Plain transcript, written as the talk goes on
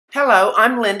Hello,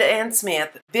 I'm Linda Ann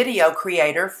Smith, video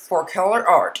creator for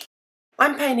ColourArte.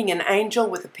 I'm painting an angel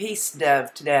with a peace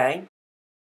dove today.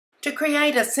 To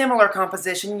create a similar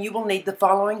composition, you will need the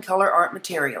following ColourArte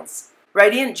materials.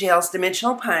 Radiant Gel's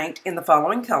dimensional paint in the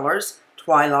following colors: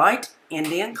 Twilight,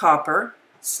 Indian Copper,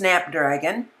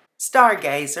 Snapdragon,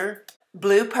 Stargazer,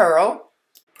 Blue Pearl.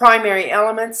 Primary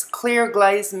elements: clear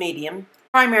glaze medium.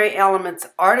 Primary elements: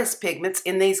 artist pigments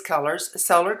in these colors: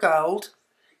 Solar Gold,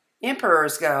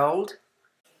 Emperor's Gold,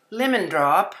 Lemon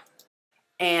Drop,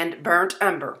 and Burnt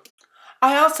Umber.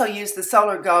 I also use the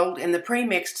Solar Gold in the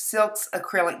pre-mixed Silks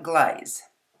acrylic glaze.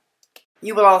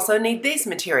 You will also need these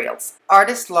materials: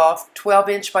 Artist Loft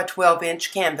 12" by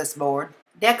 12" canvas board,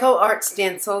 DecoArt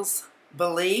stencils,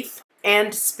 Belief,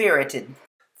 and Spirited.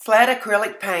 Flat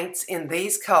acrylic paints in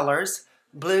these colors: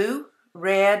 blue,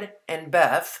 red, and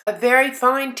buff, a very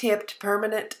fine-tipped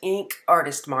permanent ink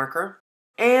artist marker,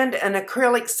 and an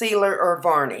acrylic sealer or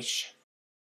varnish.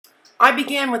 I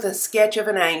began with a sketch of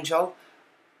an angel.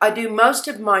 I do most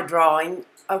of my drawing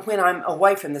when I'm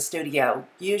away from the studio,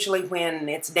 usually when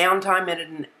it's downtime at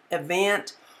an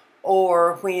event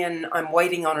or when I'm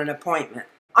waiting on an appointment.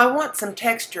 I want some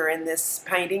texture in this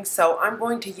painting, so I'm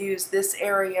going to use this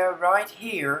area right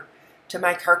here to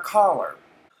make her collar.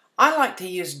 I like to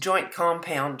use joint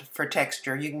compound for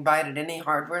texture. You can buy it at any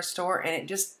hardware store, and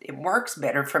it works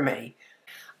better for me.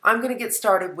 I'm going to get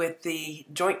started with the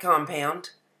joint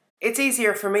compound. It's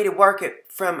easier for me to work it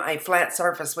from a flat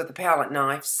surface with a palette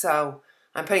knife, so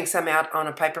I'm putting some out on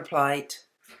a paper plate.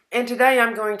 And today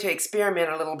I'm going to experiment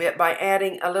a little bit by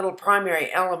adding a little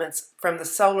primary elements from the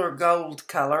Solar Gold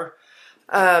color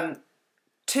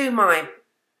to my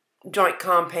joint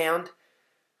compound.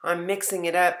 I'm mixing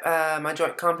it up. My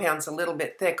joint compound's a little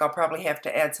bit thick. I'll probably have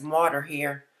to add some water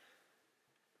here.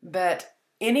 But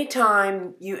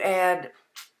anytime you add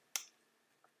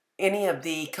any of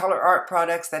the ColourArte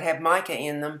products that have mica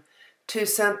in them to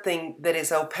something that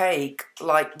is opaque,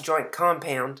 like joint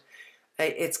compound,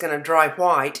 it's going to dry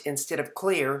white instead of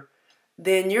clear,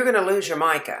 then you're going to lose your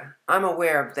mica. I'm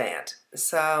aware of that.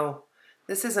 So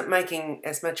this isn't making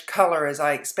as much color as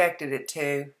I expected it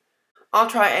to. I'll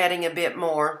try adding a bit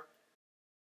more.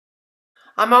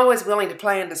 I'm always willing to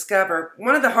play and discover.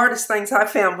 One of the hardest things I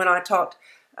found when I taught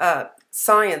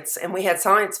science, and we had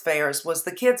science fairs, was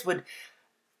the kids would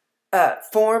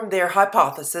form their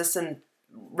hypothesis and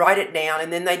write it down,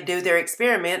 and then they'd do their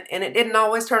experiment, and it didn't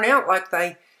always turn out like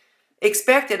they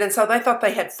expected, and so they thought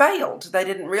they had failed. They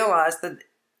didn't realize that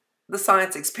the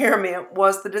science experiment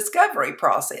was the discovery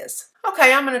process.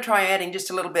 Okay, I'm going to try adding just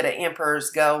a little bit of Emperor's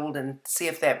Gold and see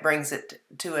if that brings it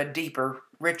to a deeper,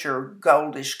 richer,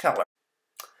 goldish color.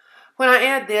 When I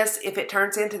add this, if it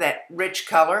turns into that rich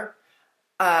color,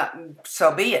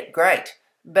 so be it, great.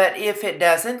 But if it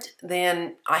doesn't,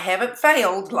 then I haven't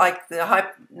failed, like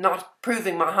not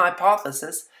proving my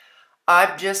hypothesis.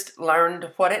 I've just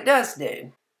learned what it does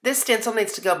do. This stencil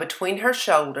needs to go between her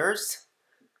shoulders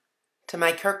to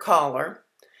make her collar.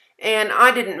 And I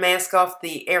didn't mask off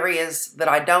the areas that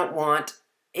I don't want.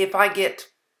 If I get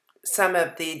some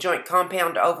of the joint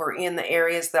compound over in the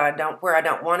areas that where I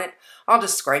don't want it, I'll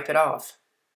just scrape it off.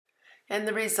 And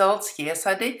the results, yes,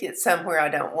 I did get some where I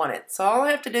don't want it. So all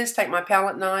I have to do is take my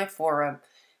palette knife or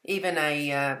even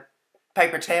a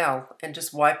paper towel and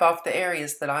just wipe off the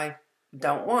areas that I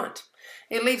don't want.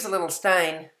 It leaves a little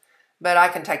stain, but I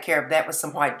can take care of that with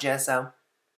some white gesso.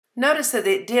 Notice that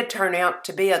it did turn out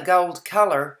to be a gold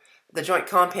color, the joint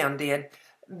compound did,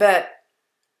 but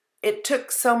it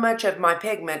took so much of my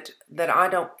pigment that I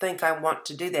don't think I want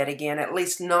to do that again, at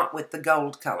least not with the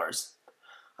gold colors.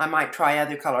 I might try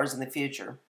other colors in the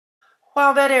future.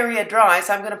 While that area dries,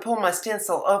 I'm going to pull my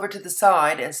stencil over to the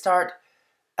side and start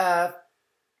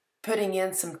putting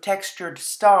in some textured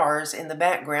stars in the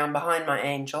background behind my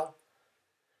angel.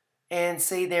 And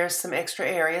see, there's some extra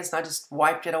areas, and I just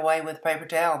wiped it away with a paper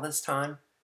towel this time.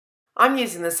 I'm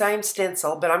using the same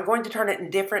stencil, but I'm going to turn it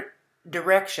in different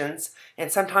directions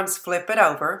and sometimes flip it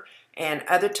over, and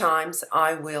other times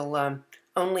I will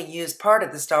only use part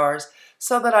of the stars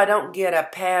so that I don't get a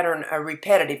pattern, a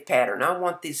repetitive pattern. I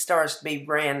want these stars to be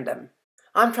random.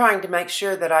 I'm trying to make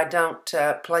sure that I don't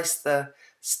place the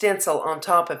stencil on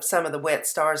top of some of the wet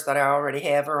stars that I already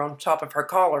have, or on top of her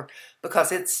collar,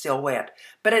 because it's still wet.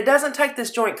 But it doesn't take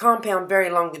this joint compound very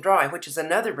long to dry, which is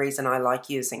another reason I like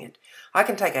using it. I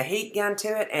can take a heat gun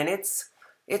to it and it's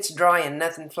dry and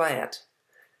nothing flat.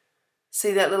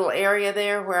 See that little area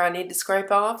there where I need to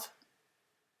scrape off?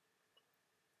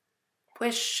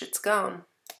 Wish it's gone.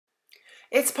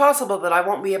 It's possible that I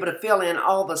won't be able to fill in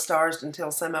all the stars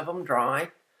until some of them dry.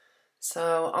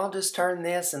 So I'll just turn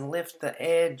this and lift the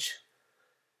edge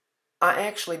I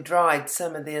actually dried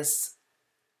some of this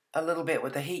a little bit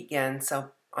with a heat gun,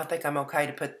 so I think I'm okay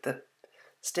to put the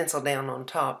stencil down on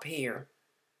top here.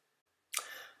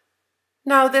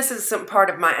 No, this isn't part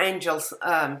of my angel's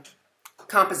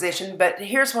composition, but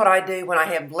here's what I do when I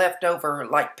have leftover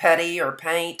like putty or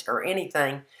paint or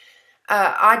anything.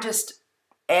 I just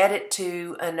add it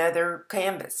to another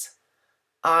canvas.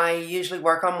 I usually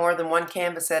work on more than one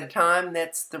canvas at a time.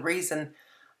 That's the reason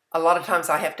a lot of times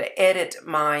I have to edit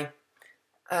my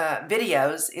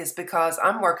videos, is because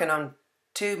I'm working on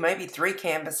 2, maybe 3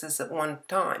 canvases at one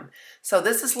time. So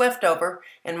this is leftover,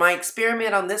 and my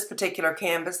experiment on this particular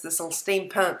canvas, this little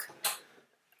steampunk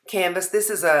canvas, this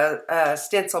is a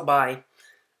stencil by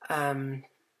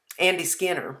Andy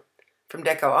Skinner from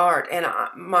ColourArte, and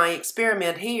my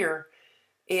experiment here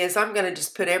is I'm going to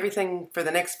just put everything for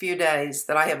the next few days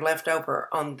that I have left over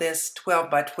on this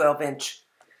 12 by 12 inch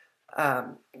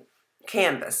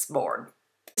canvas board.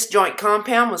 This joint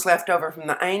compound was left over from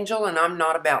the angel, and I'm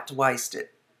not about to waste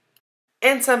it.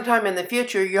 And sometime in the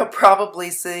future, you'll probably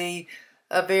see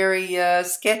a very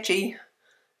sketchy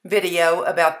video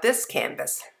about this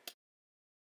canvas.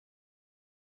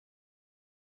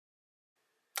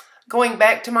 Going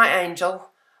back to my angel,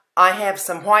 I have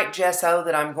some white gesso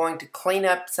that I'm going to clean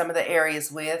up some of the areas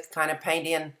with, kind of paint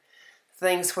in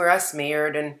things where I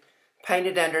smeared and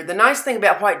painted under. The nice thing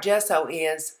about white gesso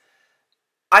is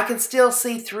I can still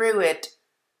see through it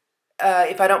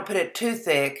if I don't put it too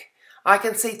thick. I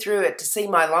can see through it to see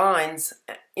my lines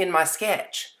in my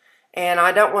sketch, and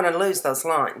I don't want to lose those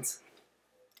lines.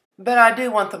 But I do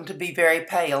want them to be very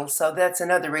pale, so that's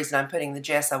another reason I'm putting the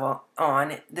gesso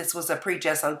on. This was a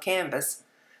pre-gessoed canvas,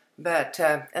 but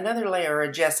another layer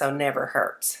of gesso never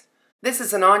hurts. This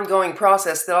is an ongoing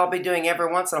process that I'll be doing every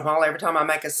once in a while. Every time I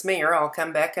make a smear, I'll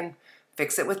come back and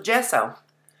fix it with gesso.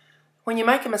 When you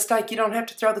make a mistake, you don't have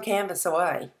to throw the canvas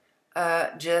away.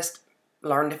 Just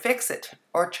learn to fix it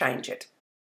or change it.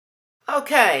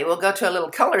 Okay, we'll go to a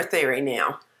little color theory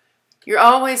now. You're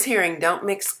always hearing don't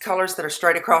mix colors that are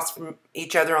straight across from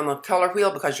each other on the color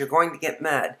wheel because you're going to get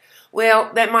mud.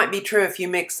 Well, that might be true if you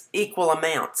mix equal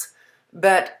amounts.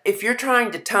 But if you're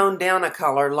trying to tone down a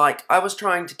color, like I was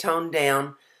trying to tone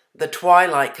down the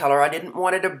twilight color, I didn't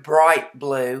want it a bright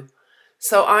blue.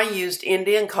 So I used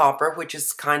Indian copper, which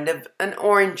is kind of an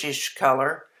orangish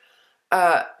color,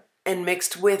 and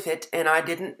mixed with it, and I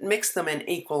didn't mix them in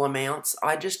equal amounts.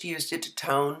 I just used it to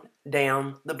tone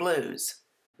down the blues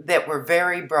that were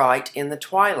very bright in the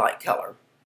twilight color.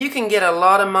 You can get a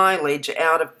lot of mileage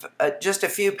out of just a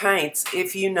few paints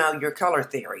if you know your color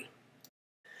theory.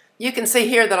 You can see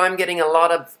here that I'm getting a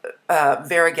lot of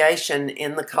variegation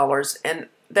in the colors, and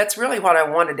that's really what I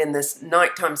wanted in this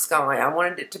nighttime sky. I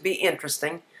wanted it to be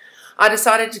interesting. I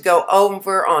decided to go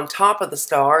over on top of the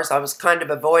stars. I was kind of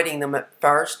avoiding them at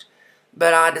first,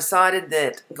 but I decided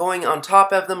that going on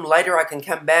top of them, later I can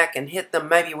come back and hit them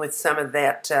maybe with some of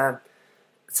that,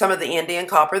 some of the Indian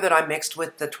copper that I mixed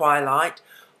with the twilight,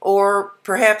 or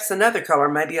perhaps another color,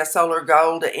 maybe a solar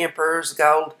gold, an emperor's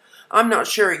gold. I'm not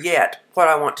sure yet what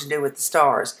I want to do with the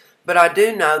stars, but I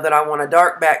do know that I want a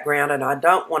dark background, and I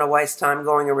don't want to waste time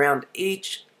going around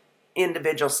each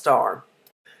individual star.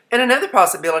 And another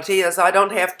possibility is I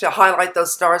don't have to highlight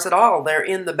those stars at all. They're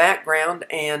in the background,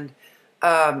 and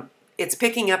it's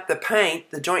picking up the paint,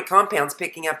 the joint compound's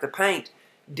picking up the paint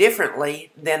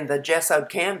differently than the gessoed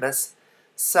canvas,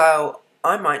 so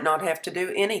I might not have to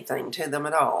do anything to them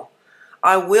at all.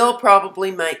 I will probably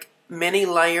make many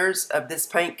layers of this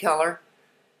paint color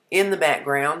in the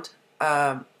background.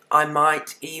 I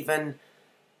might even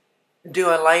do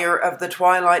a layer of the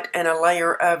twilight and a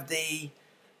layer of the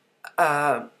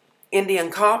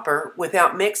Indian copper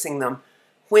without mixing them.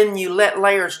 When you let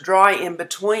layers dry in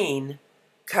between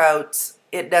coats,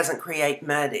 it doesn't create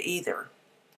mud either.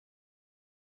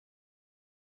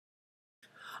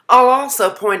 I'll also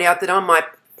point out that on my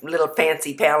little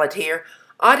fancy palette here,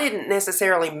 I didn't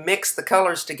necessarily mix the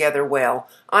colors together well.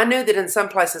 I knew that in some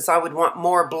places I would want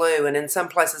more blue, and in some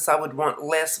places I would want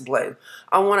less blue.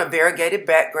 I want a variegated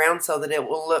background so that it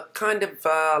will look kind of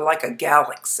like a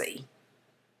galaxy.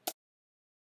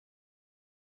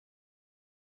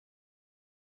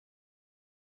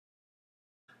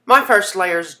 My first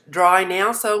layer's dry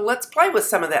now, so let's play with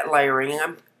some of that layering.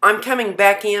 I'm coming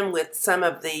back in with some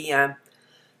of the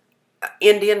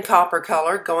Indian copper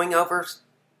color, going over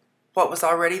what was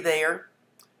already there.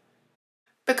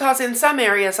 Because in some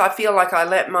areas I feel like I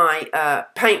let my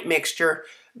paint mixture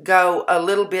go a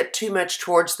little bit too much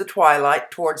towards the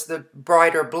twilight, towards the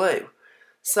brighter blue.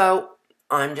 So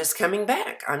I'm just coming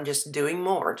back. I'm just doing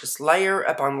more. Just layer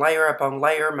upon layer upon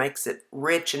layer makes it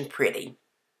rich and pretty.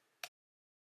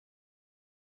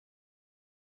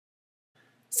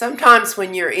 Sometimes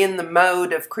when you're in the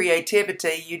mode of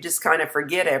creativity, you just kind of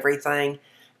forget everything.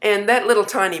 And that little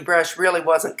tiny brush really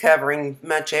wasn't covering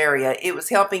much area. It was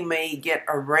helping me get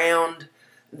around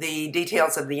the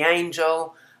details of the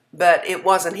angel, but it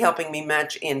wasn't helping me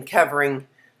much in covering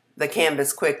the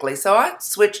canvas quickly. So I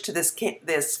switched to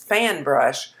this fan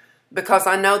brush because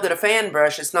I know that a fan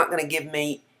brush is not going to give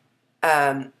me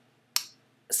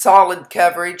solid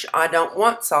coverage. I don't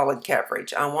want solid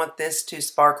coverage. I want this to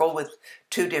sparkle with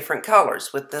two different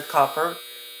colors, with the copper,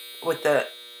 with the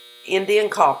Indian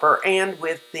copper, and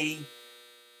with the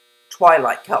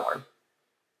twilight color.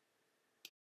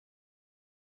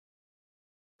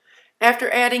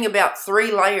 After adding about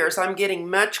 3 layers, I'm getting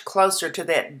much closer to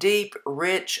that deep,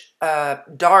 rich,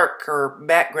 darker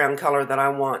background color that I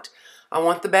want. I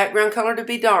want the background color to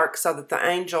be dark so that the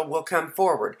angel will come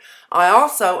forward. I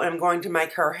also am going to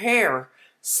make her hair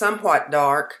somewhat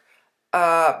dark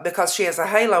because she has a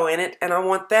halo in it, and I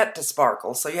want that to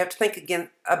sparkle. So you have to think again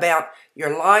about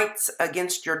your lights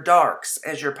against your darks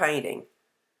as you're painting.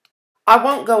 I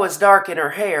won't go as dark in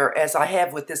her hair as I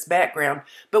have with this background,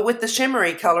 but with the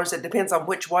shimmery colors, it depends on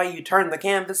which way you turn the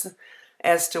canvas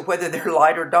as to whether they're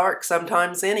light or dark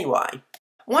sometimes anyway.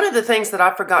 One of the things that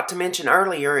I forgot to mention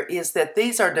earlier is that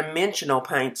these are dimensional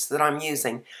paints that I'm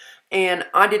using, and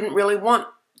I didn't really want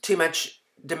too much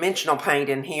dimensional paint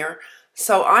in here,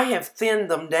 so I have thinned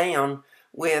them down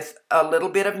with a little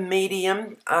bit of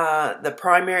medium, the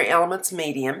primary elements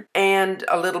medium, and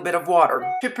a little bit of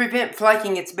water. To prevent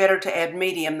flaking, it's better to add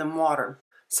medium than water.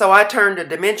 So I turned a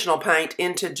dimensional paint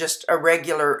into just a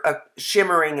regular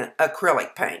shimmering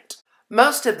acrylic paint.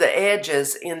 Most of the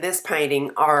edges in this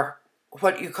painting are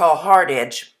what you call hard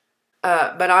edge,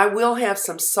 but I will have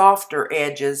some softer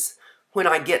edges when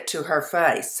I get to her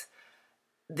face.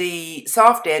 The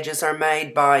soft edges are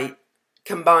made by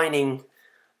combining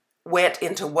wet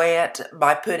into wet,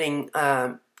 by putting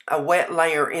a wet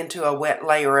layer into a wet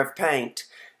layer of paint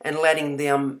and letting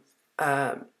them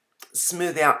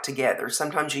smooth out together.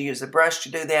 Sometimes you use a brush to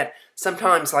do that.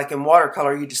 Sometimes, like in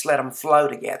watercolor, you just let them flow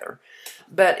together.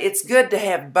 But it's good to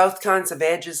have both kinds of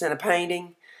edges in a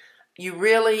painting. You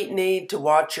really need to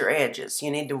watch your edges. You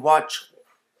need to watch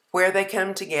where they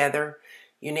come together.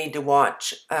 You need to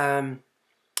watch how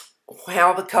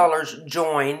the colors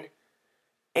join.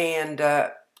 And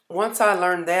once I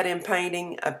learned that in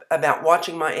painting, about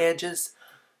watching my edges,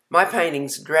 my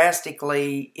paintings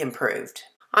drastically improved.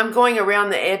 I'm going around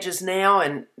the edges now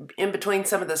and in between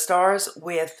some of the stars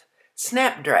with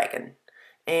Snapdragon.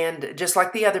 And just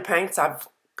like the other paints, I've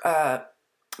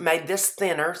made this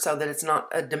thinner so that it's not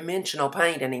a dimensional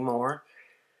paint anymore.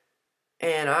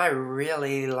 And I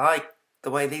really like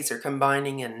the way these are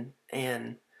combining,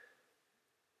 and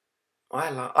I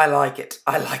like it.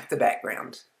 I like the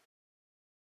background.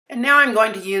 And now I'm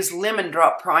going to use Lemon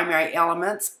Drop primary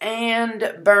elements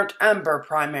and Burnt Umber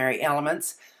primary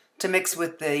elements to mix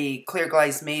with the clear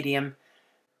glaze medium.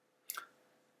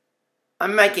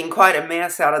 I'm making quite a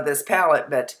mess out of this palette,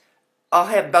 but I'll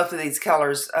have both of these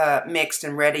colors mixed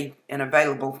and ready and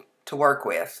available to work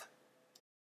with.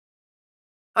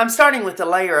 I'm starting with a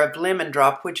layer of Lemon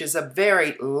Drop, which is a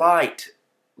very light,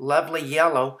 lovely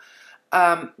yellow.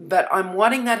 But I'm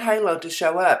wanting that halo to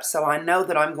show up, so I know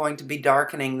that I'm going to be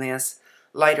darkening this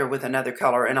later with another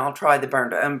color, and I'll try the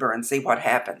Burnt Umber and see what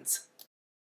happens.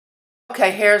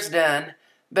 Okay, hair's done,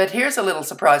 but here's a little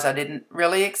surprise I didn't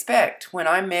really expect. When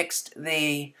I mixed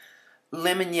the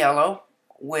lemon yellow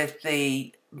with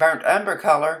the Burnt Umber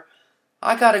color,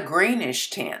 I got a greenish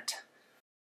tint.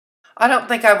 I don't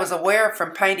think I was aware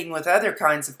from painting with other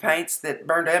kinds of paints that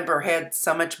Burnt Umber had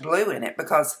so much blue in it,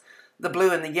 because the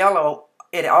blue and the yellow,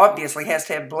 it obviously has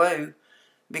to have blue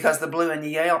because the blue and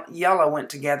the yellow went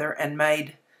together and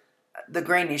made the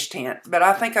greenish tint. But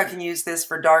I think I can use this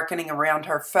for darkening around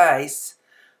her face.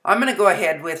 I'm going to go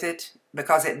ahead with it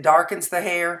because it darkens the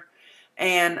hair,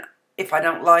 and if I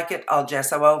don't like it, I'll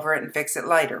gesso over it and fix it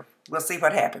later. We'll see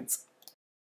what happens.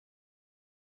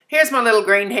 Here's my little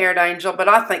green-haired angel, but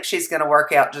I think she's going to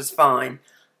work out just fine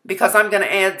because I'm going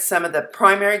to add some of the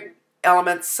primary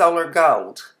elements Solar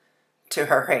Gold to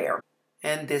her hair.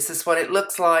 And this is what it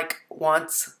looks like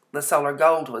once the Solar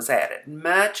Gold was added.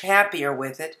 Much happier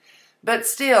with it, but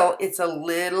still it's a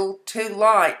little too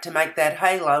light to make that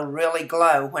halo really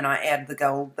glow when I add the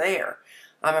gold there.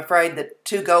 I'm afraid that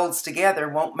two golds together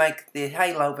won't make the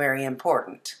halo very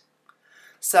important.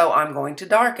 So I'm going to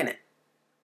darken it.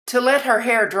 To let her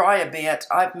hair dry a bit,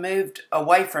 I've moved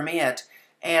away from it,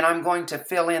 and I'm going to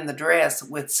fill in the dress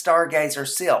with Stargazer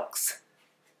silks.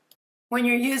 When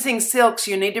you're using silks,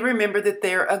 you need to remember that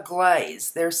they're a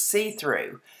glaze. They're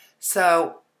see-through.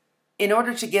 So in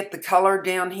order to get the color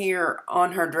down here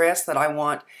on her dress that I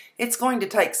want, it's going to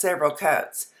take several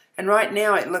coats. And right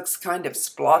now it looks kind of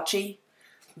splotchy,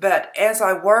 but as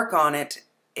I work on it,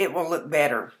 it will look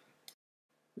better.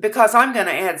 Because I'm going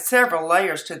to add several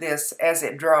layers to this as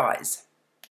it dries.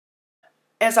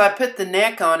 As I put the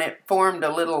neck on, it formed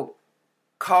a little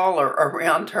collar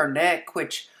around her neck,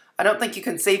 which I don't think you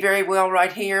can see very well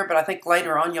right here, but I think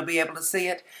later on you'll be able to see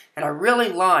it. And I really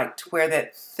liked where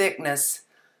that thickness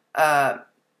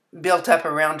built up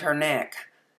around her neck.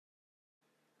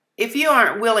 If you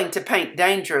aren't willing to paint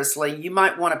dangerously, you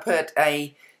might want to put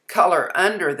a color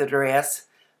under the dress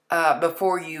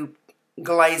before you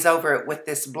glaze over it with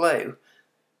this blue.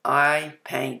 I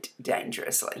paint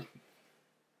dangerously.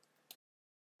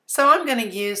 So I'm going to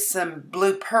use some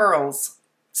Blue Pearls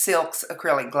Silks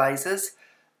acrylic glazes.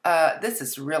 This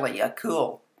is really a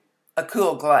cool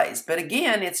glaze, but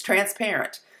again, it's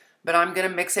transparent. But I'm going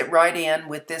to mix it right in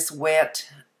with this wet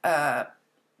Stargazer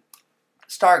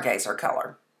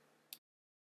color.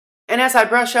 And as I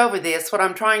brush over this, what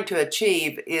I'm trying to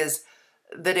achieve is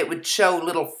that it would show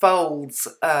little folds,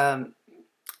 that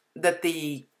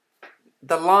the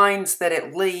lines that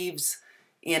it leaves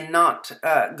in not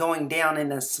going down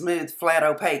in a smooth, flat,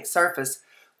 opaque surface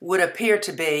would appear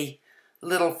to be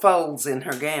little folds in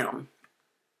her gown.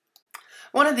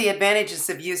 One of the advantages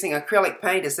of using acrylic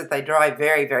paint is that they dry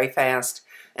very, very fast,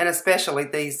 and especially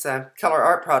these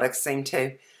ColourArte products seem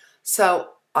to. So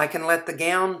I can let the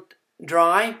gown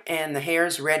dry, and the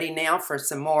hair's ready now for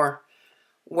some more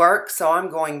work. So I'm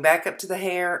going back up to the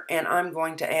hair, and I'm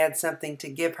going to add something to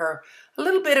give her a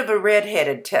little bit of a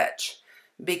red-headed touch.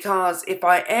 Because if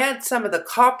I add some of the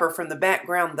copper from the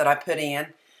background that I put in,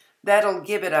 that'll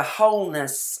give it a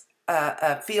wholeness,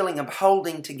 a feeling of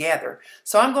holding together.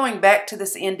 So I'm going back to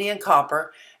this Indian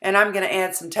copper, and I'm going to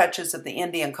add some touches of the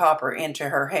Indian copper into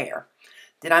her hair.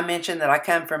 Did I mention that I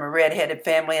come from a red-headed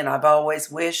family and I've always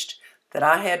wished that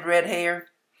I had red hair?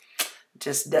 It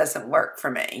just doesn't work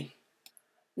for me.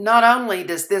 Not only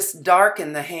does this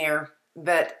darken the hair,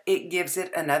 but it gives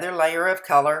it another layer of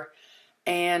color,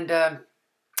 and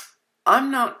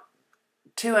I'm not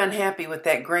too unhappy with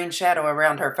that green shadow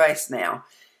around her face now.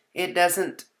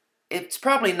 It's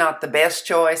probably not the best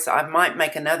choice. I might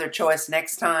make another choice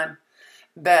next time,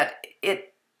 but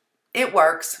it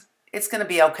works. It's going to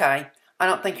be okay. I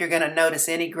don't think you're going to notice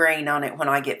any green on it when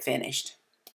I get finished.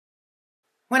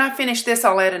 When I finish this,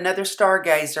 I'll add another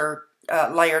Stargazer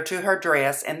layer to her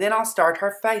dress, and then I'll start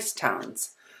her face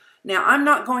tones. Now, I'm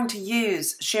not going to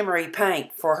use shimmery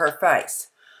paint for her face.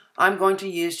 I'm going to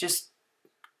use just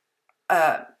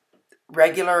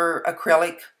regular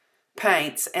acrylic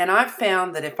paints, and I've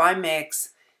found that if I mix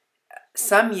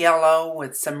some yellow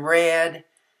with some red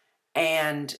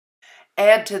and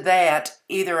add to that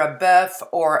either a buff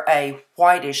or a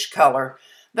whitish color,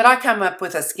 that I come up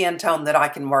with a skin tone that I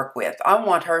can work with. I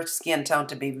want her skin tone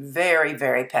to be very,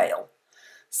 very pale.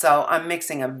 So I'm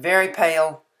mixing a very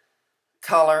pale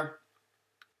color,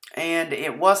 and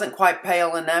it wasn't quite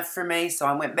pale enough for me, so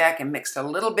I went back and mixed a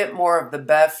little bit more of the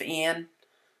buff in.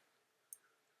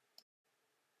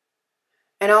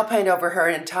 And I'll paint over her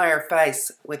entire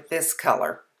face with this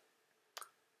color.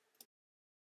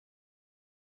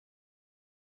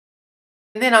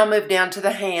 And then I'll move down to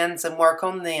the hands and work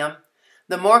on them.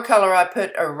 The more color I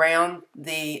put around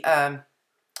the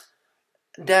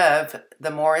dove,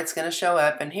 the more it's going to show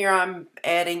up. And here I'm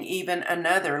adding even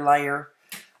another layer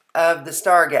of the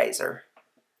Stargazer.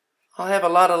 I'll have a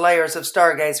lot of layers of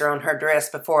Stargazer on her dress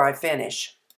before I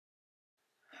finish.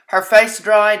 Her face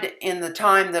dried in the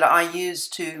time that I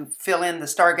used to fill in the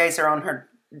Stargazer on her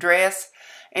dress,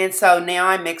 and so now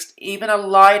I mixed even a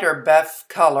lighter buff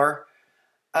color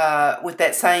with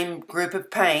that same group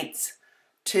of paints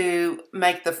to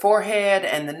make the forehead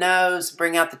and the nose,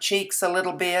 bring out the cheeks a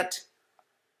little bit.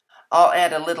 I'll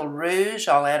add a little rouge.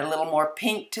 I'll add a little more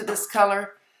pink to this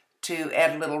color to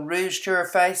add a little rouge to her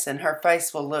face, and her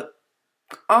face will look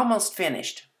almost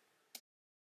finished.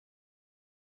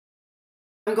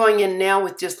 I'm going in now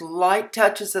with just light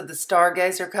touches of the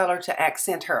Stargazer color to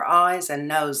accent her eyes and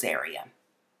nose area.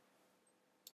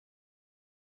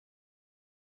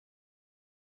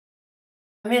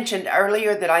 I mentioned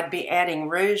earlier that I'd be adding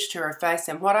rouge to her face,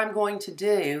 and what I'm going to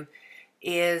do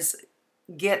is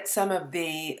get some of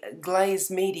the glaze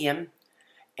medium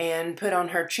and put on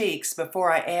her cheeks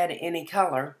before I add any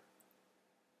color.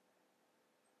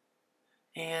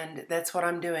 And that's what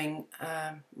I'm doing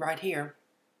right here.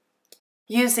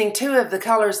 Using two of the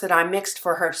colors that I mixed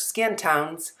for her skin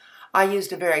tones, I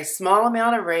used a very small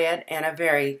amount of red and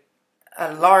a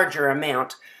larger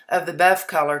amount of the buff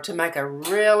color to make a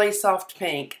really soft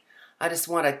pink. I just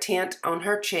want a tint on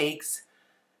her cheeks.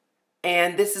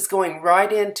 And this is going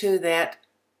right into that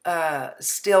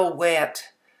still wet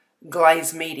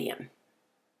glaze medium.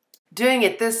 Doing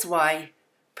it this way,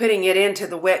 putting it into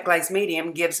the wet glaze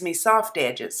medium, gives me soft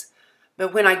edges.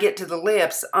 But when I get to the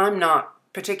lips, I don't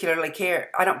particularly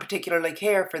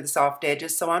care for the soft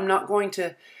edges, so I'm not going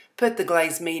to put the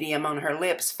glaze medium on her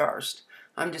lips first.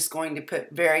 I'm just going to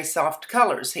put very soft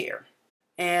colors here.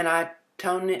 And I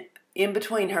tone it in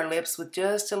between her lips with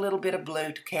just a little bit of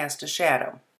blue to cast a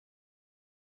shadow.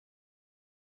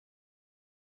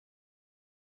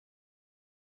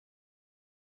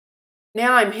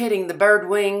 Now I'm hitting the bird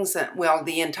wings, well,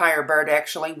 the entire bird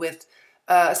actually, with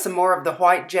some more of the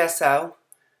white gesso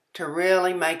to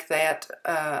really make that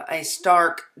a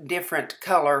stark, different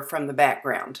color from the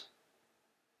background.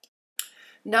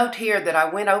 Note here that I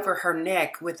went over her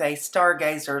neck with a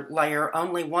stargazer layer,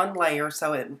 only one layer,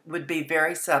 so it would be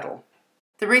very subtle.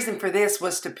 The reason for this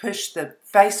was to push the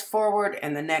face forward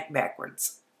and the neck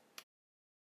backwards.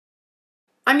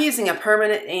 I'm using a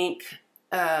permanent ink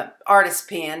artist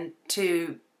pen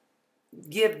to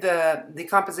give the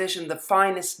composition the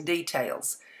finest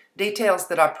details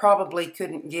that I probably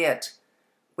couldn't get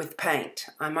with paint.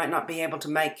 I might not be able to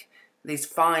make these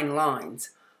fine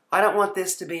lines. I don't want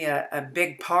this to be a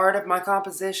big part of my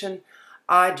composition.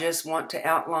 I just want to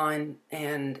outline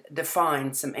and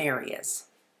define some areas.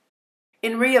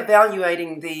 In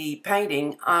reevaluating the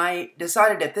painting, I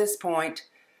decided at this point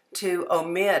to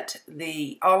omit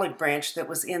the olive branch that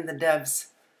was in the dove's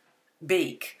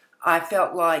beak. I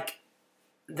felt like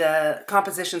the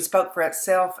composition spoke for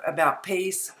itself about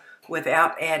peace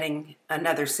without adding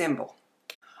another symbol.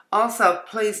 Also,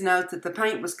 please note that the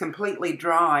paint was completely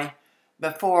dry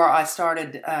before I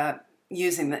started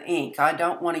using the ink. I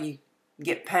don't want to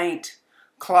get paint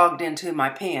clogged into my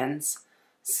pens,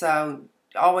 so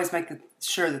always make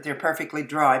sure that they're perfectly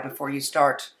dry before you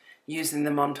start using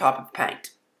them on top of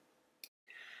paint.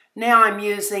 Now I'm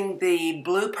using the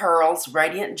Blue Pearls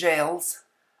Radiant Gels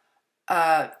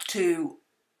to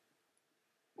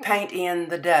paint in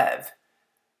the dove.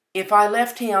 If I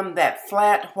left him that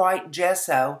flat white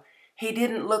gesso, he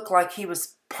didn't look like he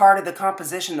was part of the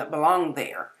composition that belonged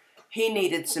there. He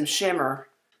needed some shimmer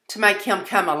to make him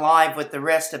come alive with the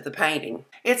rest of the painting.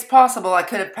 It's possible I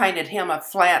could have painted him a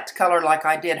flat color like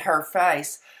I did her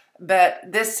face, but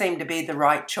this seemed to be the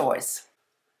right choice.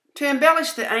 To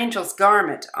embellish the angel's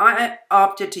garment, I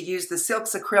opted to use the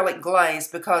Silk's acrylic glaze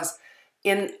because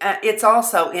it's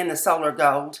also in the Solar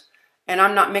Gold, and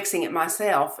I'm not mixing it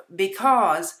myself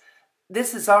because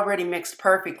this is already mixed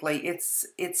perfectly.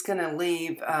 It's going to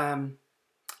leave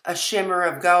a shimmer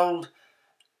of gold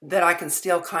that I can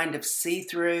still kind of see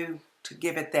through to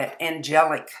give it that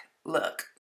angelic look.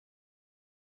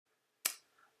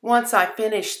 Once I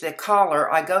finish the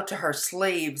collar, I go to her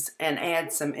sleeves and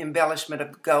add some embellishment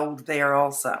of gold there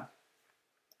also.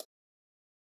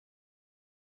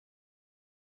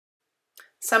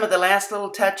 Some of the last little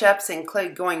touch-ups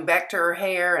include going back to her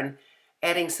hair and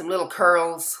adding some little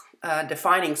curls,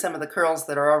 defining some of the curls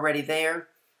that are already there.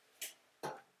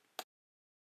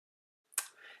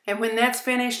 And when that's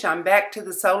finished, I'm back to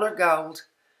the Solar Gold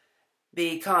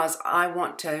because I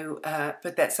want to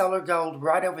put that Solar Gold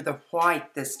right over the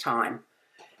white this time.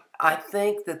 I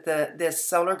think that this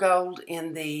Solar Gold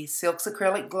in the Silk's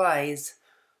acrylic glaze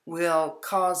will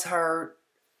cause her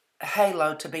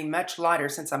halo to be much lighter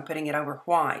since I'm putting it over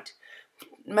white.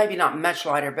 Maybe not much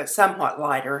lighter, but somewhat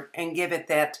lighter, and give it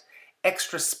that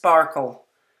extra sparkle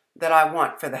that I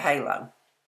want for the halo.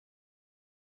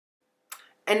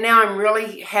 And now I'm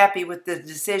really happy with the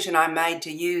decision I made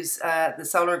to use the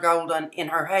Solar Gold in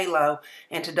her halo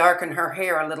and to darken her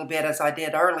hair a little bit as I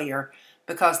did earlier,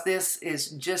 because this is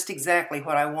just exactly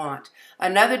what I want.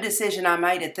 Another decision I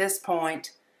made at this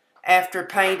point after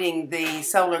painting the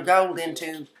Solar Gold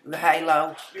into the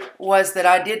halo was that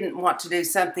I didn't want to do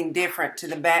something different to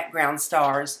the background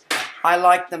stars. I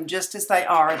like them just as they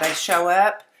are. They show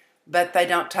up, but they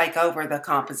don't take over the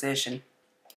composition.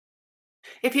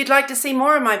 If you'd like to see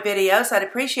more of my videos, I'd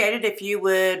appreciate it if you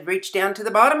would reach down to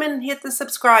the bottom and hit the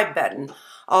subscribe button.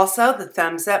 Also, the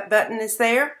thumbs up button is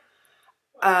there.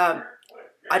 I'd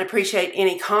appreciate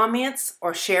any comments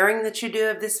or sharing that you do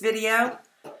of this video.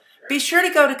 Be sure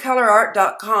to go to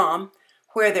ColourArte.com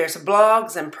where there's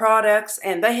blogs and products,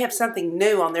 and they have something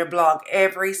new on their blog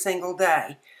every single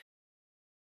day.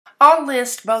 I'll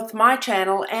list both my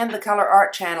channel and the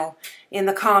ColourArte channel in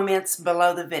the comments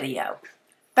below the video.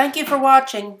 Thank you for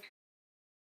watching.